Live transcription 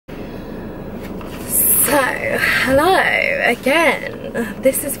So, hello again.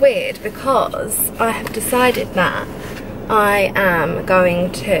 This is weird because I have decided that I am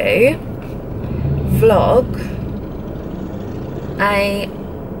going to vlog a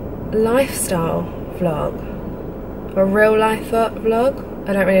lifestyle vlog, a real life vlog.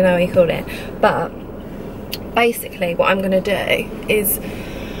 I don't really know what you call it, but basically what I'm going to do is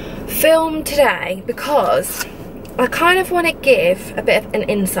film today because I kind of want to give a bit of an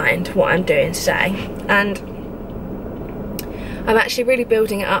insight into what I'm doing today, and I'm actually really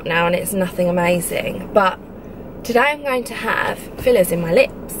building it up now and it's nothing amazing, but today I'm going to have fillers in my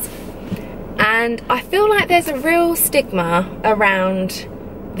lips, and I feel like there's a real stigma around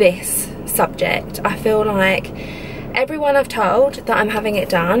this subject. I feel like everyone I've told that I'm having it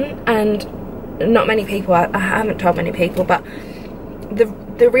done, and not many people, I haven't told many people, but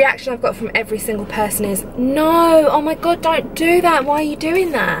the reaction I've got from every single person is, no, oh my god, don't do that, why are you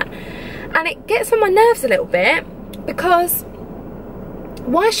doing that? And it gets on my nerves a little bit, because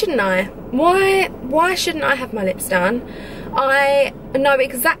why shouldn't I? Why shouldn't I have my lips done? I know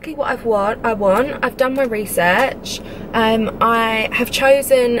exactly what I want. I've done my research. I have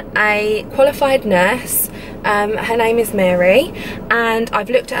chosen a qualified nurse. Her name is Mary, and I've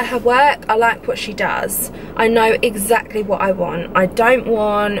looked at her work. I like what she does. I know exactly what I want. I don't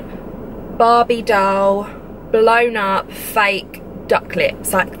want Barbie doll, blown up, fake duck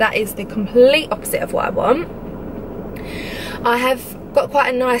lips. Like, that is the complete opposite of what I want. I have got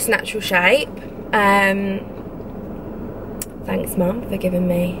quite a nice natural shape. Thanks Mum for giving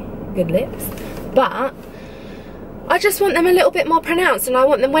me good lips, but I just want them a little bit more pronounced, and I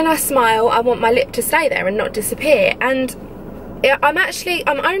want them, when I smile, I want my lip to stay there and not disappear. And I'm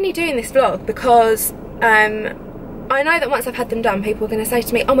only doing this vlog because I know that once I've had them done, people are going to say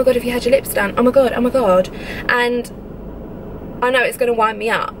to me, oh my god, have you had your lips done? Oh my god, oh my god. And I know it's going to wind me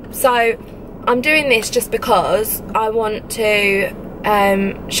up. So I'm doing this just because I want to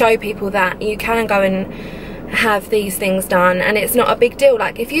show people that you can go and have these things done and it's not a big deal.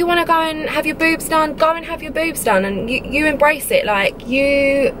 Like, if you want to go and have your boobs done, go and have your boobs done, and you embrace it. Like,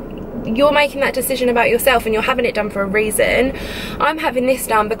 you're making that decision about yourself and you're having it done for a reason. I'm having this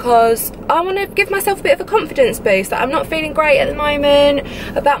done because I want to give myself a bit of a confidence boost. Like, I'm not feeling great at the moment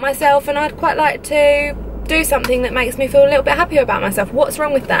about myself, and I'd quite like to do something that makes me feel a little bit happier about myself. What's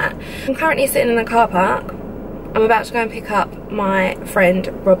wrong with that? I'm currently sitting in a car park. I'm about to go and pick up my friend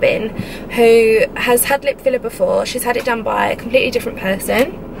Robin, who has had lip filler before. She's had it done by a completely different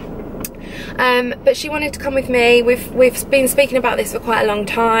person. But she wanted to come with me. We've been speaking about this for quite a long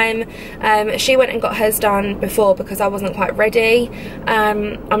time. She went and got hers done before because I wasn't quite ready.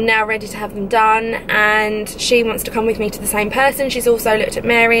 I'm now ready to have them done, and she wants to come with me to the same person. She's also looked at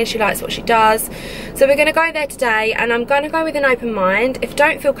Mary and she likes what she does. So we're going to go there today, and I'm going to go with an open mind. If I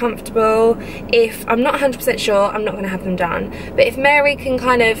don't feel comfortable, if I'm not 100% sure, I'm not going to have them done. But if Mary can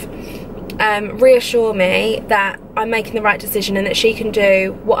kind of reassure me that I'm making the right decision and that she can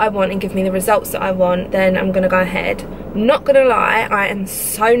do what I want and give me the results that I want, then I'm gonna go ahead. Not gonna lie, I am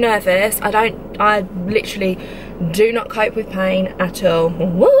so nervous. I literally do not cope with pain at all.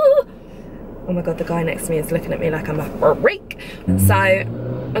 Woo! Oh my god, the guy next to me is looking at me like I'm a freak. So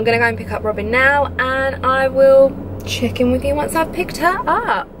I'm gonna go and pick up Robin now, and I will check in with you once I've picked her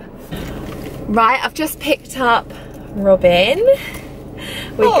up. Right, I've just picked up Robin.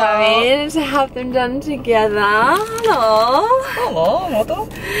 We're going to have them done together. Hello. Hello, model.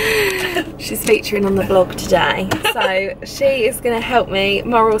 She's featuring on the vlog today. So she is going to help me,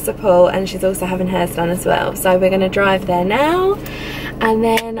 moral support, and she's also having hers done as well. So we're going to drive there now, and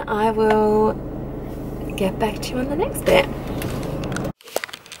then I will get back to you on the next bit.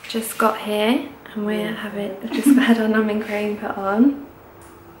 Just got here and we've just had our numbing cream put on.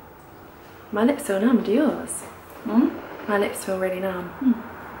 My lips feel numb, do yours? Hmm? My lips feel really numb.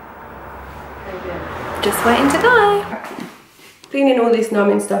 Just waiting to go. Cleaning all this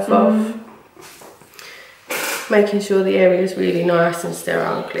numbing stuff off. Making sure the area is really nice and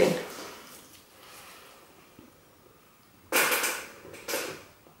sterile and clean.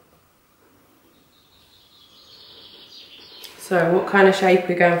 So what kind of shape are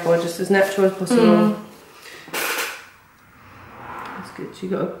we going for? Just as natural as possible. That's good. So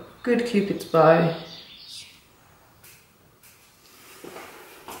you've got a good cupid's bow.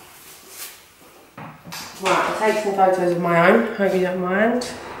 Right, I'll take some photos of my own, hope you don't mind.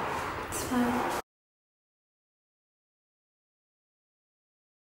 It's fine.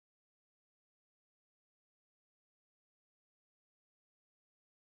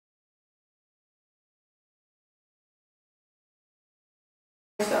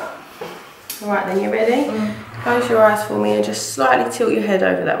 Alright then, you ready? Close your eyes for me and just slightly tilt your head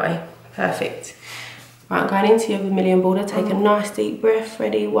over that way. Perfect. Right, I'm going into your vermilion border. Take a nice deep breath.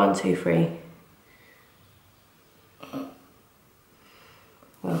 Ready? 1, 2, 3.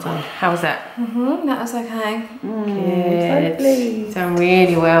 Well done. How was that? That was okay. Good. So done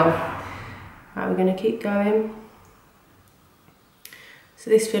really well. Right, we're going to keep going. So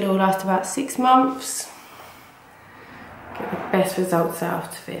this filler will last about 6 months. Get the best results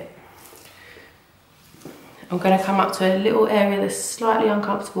out of it. I'm going to come up to a little area that's slightly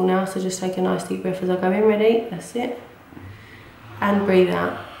uncomfortable now, so just take a nice deep breath as I go in. Ready? That's it. And breathe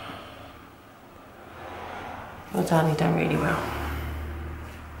out. Well done, you've done really well.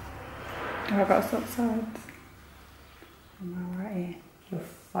 Have I got to swap sides? Am I right here? You're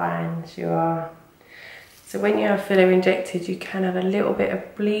fine as you are. So when you have filler injected, you can have a little bit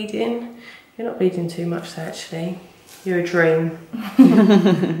of bleeding. You're not bleeding too much though, actually. You're a dream.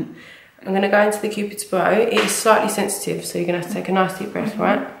 I'm going to go into the Cupid's bow. It is slightly sensitive, so you're going to have to take a nice deep breath,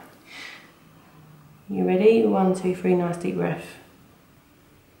 right? You ready? 1, 2, 3, nice deep breath.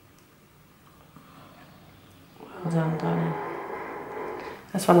 Well done, darling.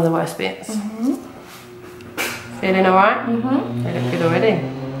 That's one of the worst bits. Feeling alright? They look good already.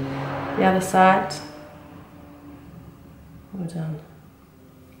 The other side. Well done.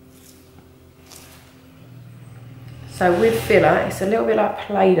 So with filler, it's a little bit like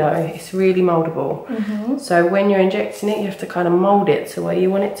Play-Doh. It's really mouldable. So when you're injecting it, you have to kind of mould it to where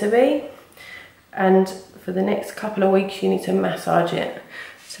you want it to be. And for the next couple of weeks, you need to massage it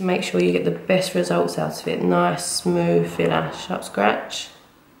to make sure you get the best results out of it. Nice, smooth filler, sharp scratch.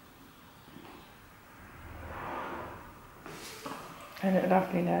 They look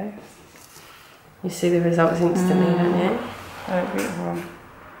lovely though. You see the results instantly, don't you? They look beautiful.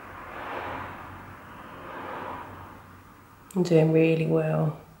 I'm doing really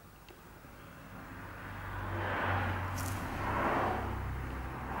well.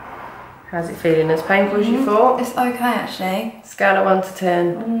 How's it feeling? As painful as you thought? It's okay actually. Scale of 1 to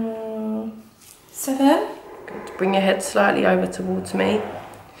 10. 7. Good. Bring your head slightly over towards me,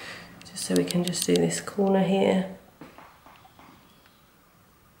 just so we can just do this corner here.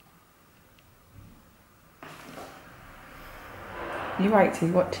 You wait till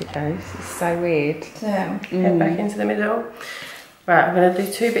you watch it though, it's so weird. Head back into the middle. Right, I'm going to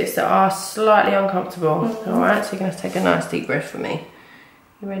do 2 bits that are slightly uncomfortable. Alright, so you're going to take a nice deep breath for me.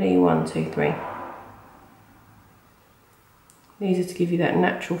 You ready? 1, 2, 3. These are to give you that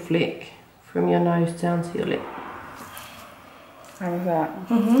natural flick from your nose down to your lip. How was that?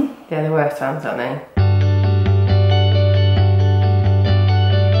 They're the worst ones, aren't they?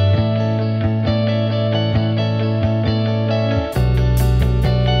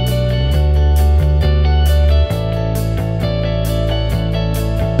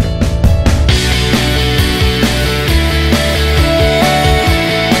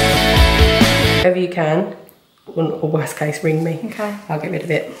 Wherever you can, or worst case, ring me. Okay. I'll get rid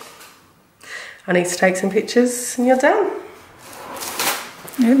of it. I need to take some pictures and you're done.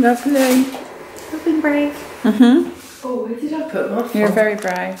 You're lovely. I've been brave. Oh, where did I put my phone? You're very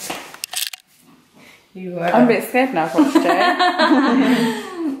brave. You were. I'm a bit scared now what to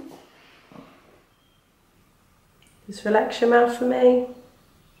do. Just relax your mouth for me.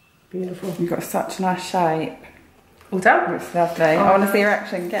 Beautiful. You've got such a nice shape. All done? It's lovely. I want to see your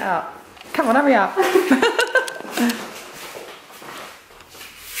action. Get up. Come on, hurry up.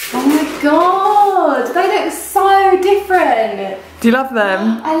 Oh my god, they look so different. Do you love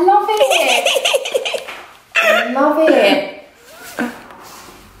them? I love it. I love it.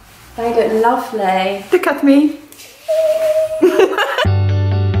 They look lovely. Look at me.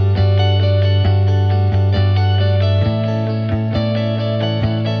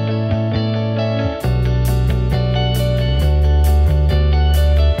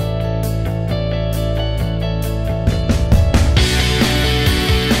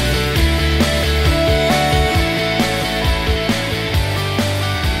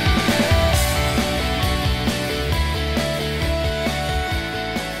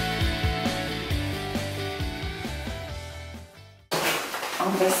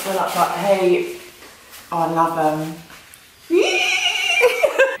 I'm going to swell up like, hey, oh, I love them.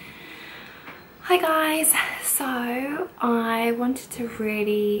 Hi guys, so I wanted to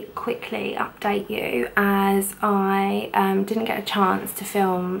really quickly update you as I didn't get a chance to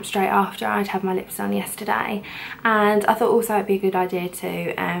film straight after I'd had my lips done yesterday, and I thought also it'd be a good idea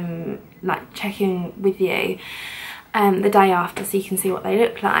to like check in with you the day after so you can see what they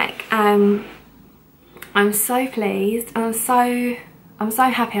look like. I'm so pleased. I'm so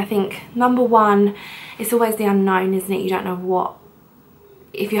happy. I think number one, it's always the unknown, isn't it? You don't know what,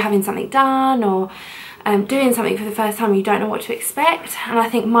 if you're having something done or doing something for the first time, you don't know what to expect. And I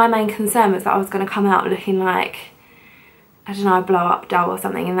think my main concern was that I was going to come out looking like, I don't know, a blow up doll or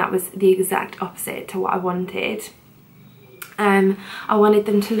something, and that was the exact opposite to what I wanted. I wanted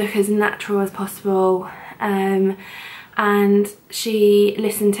them to look as natural as possible, and she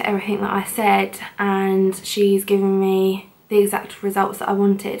listened to everything that I said, and she's given me the exact results that I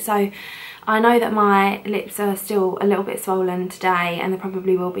wanted. So I know that my lips are still a little bit swollen today, and they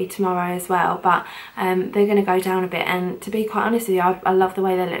probably will be tomorrow as well, but they're going to go down a bit, and to be quite honest with you, I love the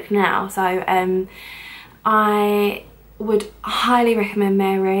way they look now. So I would highly recommend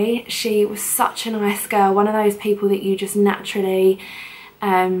Mary. She was such a nice girl, one of those people that you just naturally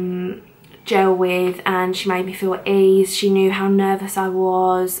gel with, and she made me feel at ease. She knew how nervous I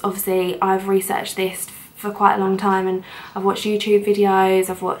was. Obviously I've researched this for quite a long time, and I've watched YouTube videos,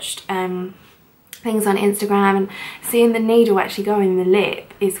 I've watched things on Instagram, and seeing the needle actually go in the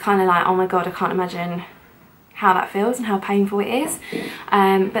lip is kind of like, oh my god, I can't imagine how that feels and how painful it is.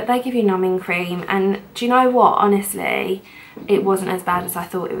 But they give you numbing cream, and do you know what, honestly it wasn't as bad as I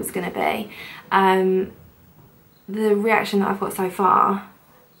thought it was going to be. The reaction that I've got so far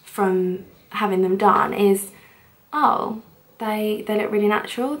from having them done is, oh, they look really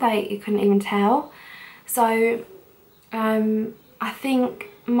natural, you couldn't even tell. So I think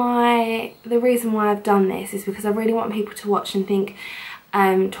the reason why I've done this is because I really want people to watch and think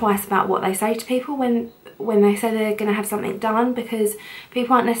twice about what they say to people when they say they're going to have something done, because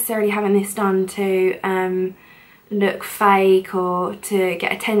people aren't necessarily having this done to look fake or to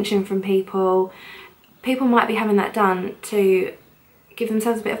get attention from people. People might be having that done to give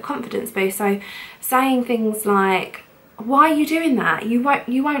themselves a bit of confidence boost. So saying things like, why are you doing that? You won't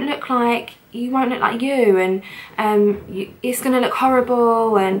look like you, and it's going to look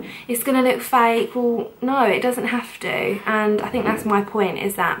horrible and it's going to look fake. Well, no, it doesn't have to. And I think that's my point,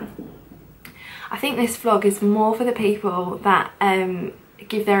 is that I think this vlog is more for the people that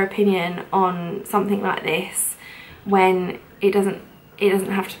give their opinion on something like this when it doesn't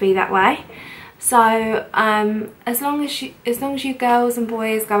have to be that way. So as long as you girls and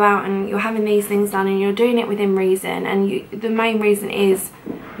boys go out and you're having these things done and you're doing it within reason, and the main reason is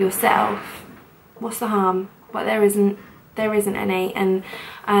yourself, what's the harm? But there isn't any. And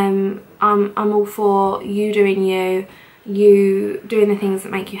I'm all for you doing you doing the things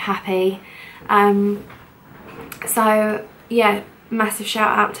that make you happy. So yeah, massive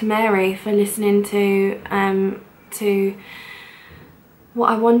shout out to Mary for listening to what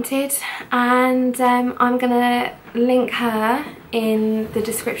I wanted, and I'm gonna link her in the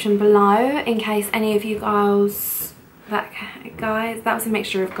description below in case any of you guys, that was a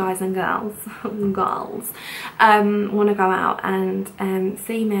mixture of guys and girls, want to go out and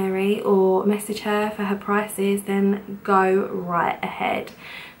see Mary or message her for her prices, then go right ahead.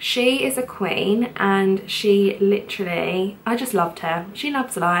 She is a queen, and she literally, I just loved her. She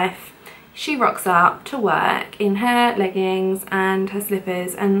loves life. She rocks up to work in her leggings and her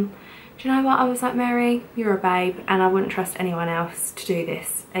slippers, and do you know what, I was like, Mary, you're a babe, and I wouldn't trust anyone else to do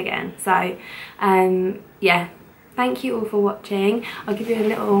this again. So yeah, thank you all for watching. I'll give you a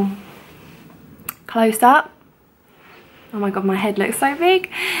little close up. Oh my god, my head looks so big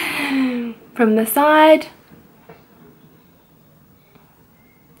from the side.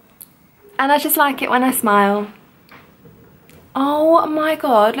 And I just like it when I smile. Oh my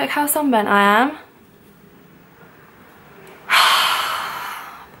god, look how sunburnt I am.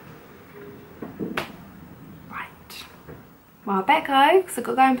 Right. Well, I better go, because I've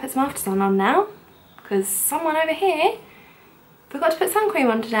got to go and put some after sun on now, because someone over here forgot to put sun cream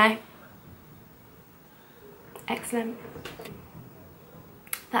on today. Excellent.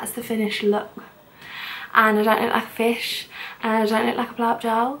 That's the finished look. And I don't look like a fish, and I don't look like a blow up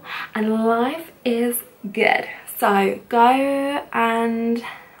doll, and life is good. So go and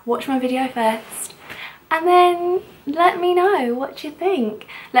watch my video first, and then let me know what you think.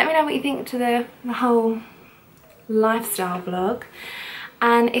 Let me know what you think to the whole lifestyle vlog,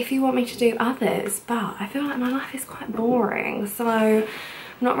 and if you want me to do others. But I feel like my life is quite boring, so I'm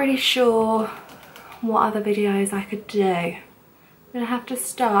not really sure what other videos I could do. I'm gonna have to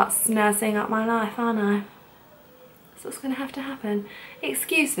start snuzzing up my life, aren't I? That's what's gonna have to happen.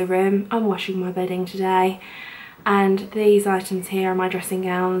 Excuse the room, I'm washing my bedding today, and these items here are my dressing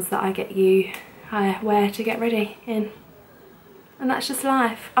gowns that I wear to get ready in. And that's just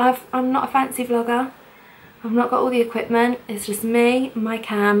life. I'm not a fancy vlogger. I've not got all the equipment. It's just me, my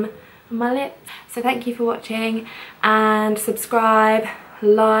cam, and my lip. So thank you for watching, and subscribe,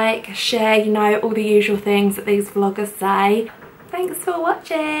 like, share, you know, all the usual things that these vloggers say. Thanks for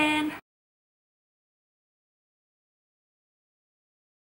watching.